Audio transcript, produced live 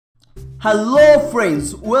Hello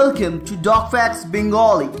friends, welcome to Dog Facts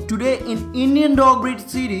Bengali. Today in Indian dog breed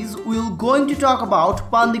series, we're going to talk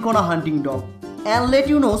about Pandikona hunting dog and let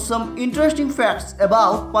you know some interesting facts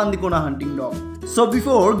about Pandikona hunting dog. So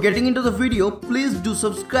before getting into the video, please do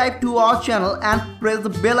subscribe to our channel and press the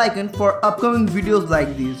bell icon for upcoming videos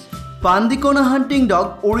like these. Pandikona hunting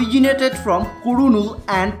dog originated from Kurnool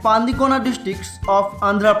and Pandikona districts of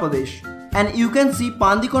Andhra Pradesh. And you can see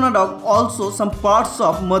Pandikona dog also some parts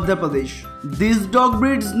of Madhya Pradesh. This dog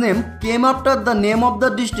breed's name came after the name of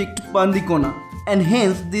the district Pandikona, and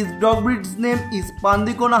hence this dog breed's name is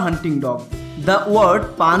Pandikona hunting dog. The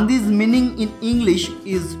word Pandi's meaning in English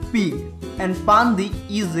is pig, and Pandi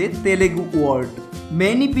is a Telugu word.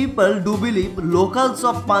 Many people do believe locals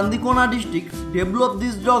of Pandikona districts developed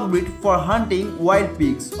this dog breed for hunting wild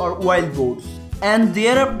pigs or wild goats. And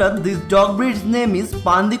thereafter this dog breed's name is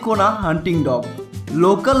Pandikona hunting dog.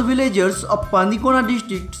 Local villagers of Pandikona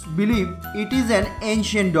districts believe it is an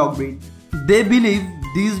ancient dog breed. They believe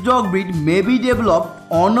this dog breed may be developed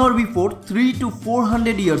on or before 300 to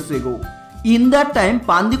 400 years ago. In that time,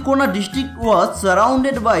 Pandikona district was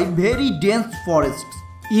surrounded by very dense forests.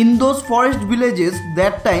 In those forest villages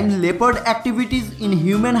that time, leopard activities in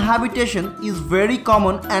human habitation is very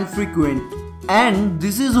common and frequent. And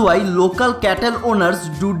this is why local cattle owners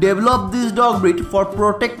do develop this dog breed for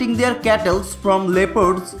protecting their cattle from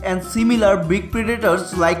leopards and similar big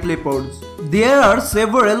predators like leopards. There are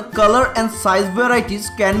several color and size varieties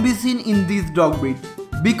can be seen in this dog breed.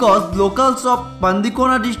 Because locals of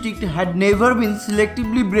Pandikona district had never been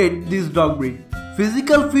selectively bred this dog breed.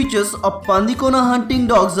 Physical features of Pandikona hunting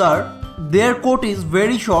dogs are their coat is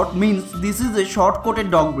very short, means this is a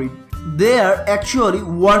short-coated dog breed. They are actually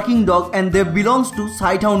working dog and they belongs to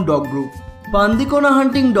sighthound dog group. Pandikona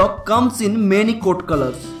hunting dog comes in many coat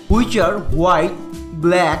colors, which are white,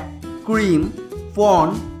 black, cream,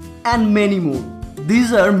 fawn and many more.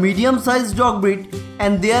 These are medium-sized dog breed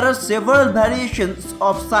and there are several variations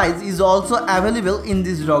of size is also available in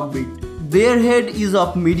this dog breed. Their head is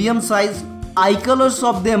of medium size, eye colors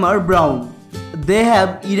of them are brown. They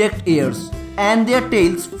have erect ears and their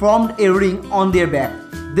tails formed a ring on their back.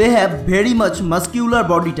 They have very much muscular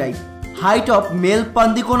body type. Height of male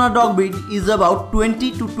Pandikona dog breed is about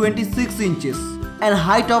 20 to 26 inches and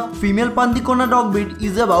height of female Pandikona dog breed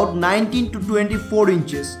is about 19 to 24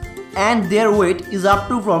 inches and their weight is up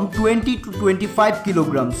to from 20 to 25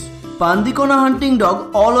 kilograms. Pandikona hunting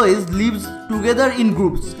dog always lives together in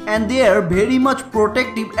groups and they are very much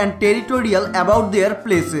protective and territorial about their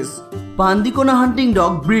places. Pandikona hunting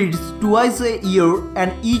dog breeds twice a year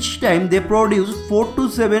and each time they produce 4 to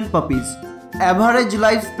 7 puppies. Average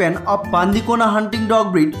lifespan of Pandikona hunting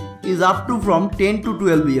dog breed is up to from 10 to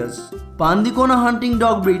 12 years. Pandikona hunting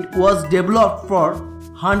dog breed was developed for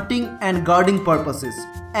hunting and guarding purposes.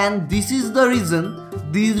 And this is the reason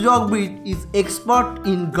this dog breed is expert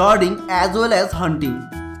in guarding as well as hunting.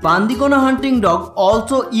 Pandikona hunting dog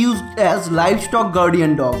also used as livestock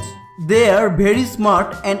guardian dogs. They are very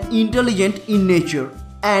smart and intelligent in nature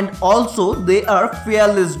and also they are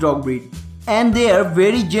fearless dog breed. And they are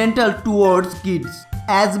very gentle towards kids.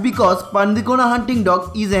 As because Pandikona hunting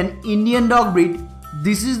dog is an Indian dog breed,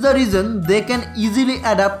 this is the reason they can easily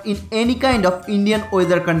adapt in any kind of Indian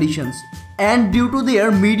weather conditions. And due to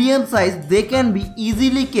their medium size, they can be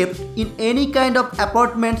easily kept in any kind of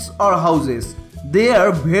apartments or houses. They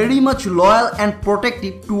are very much loyal and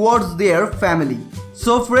protective towards their family.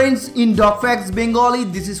 So friends, in Dog Facts Bengali,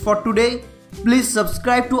 this is for today. Please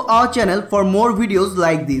subscribe to our channel for more videos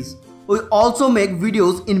like this. We also make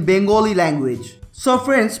videos in Bengali language. So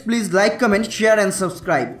friends, please like, comment, share and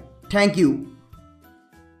subscribe. Thank you.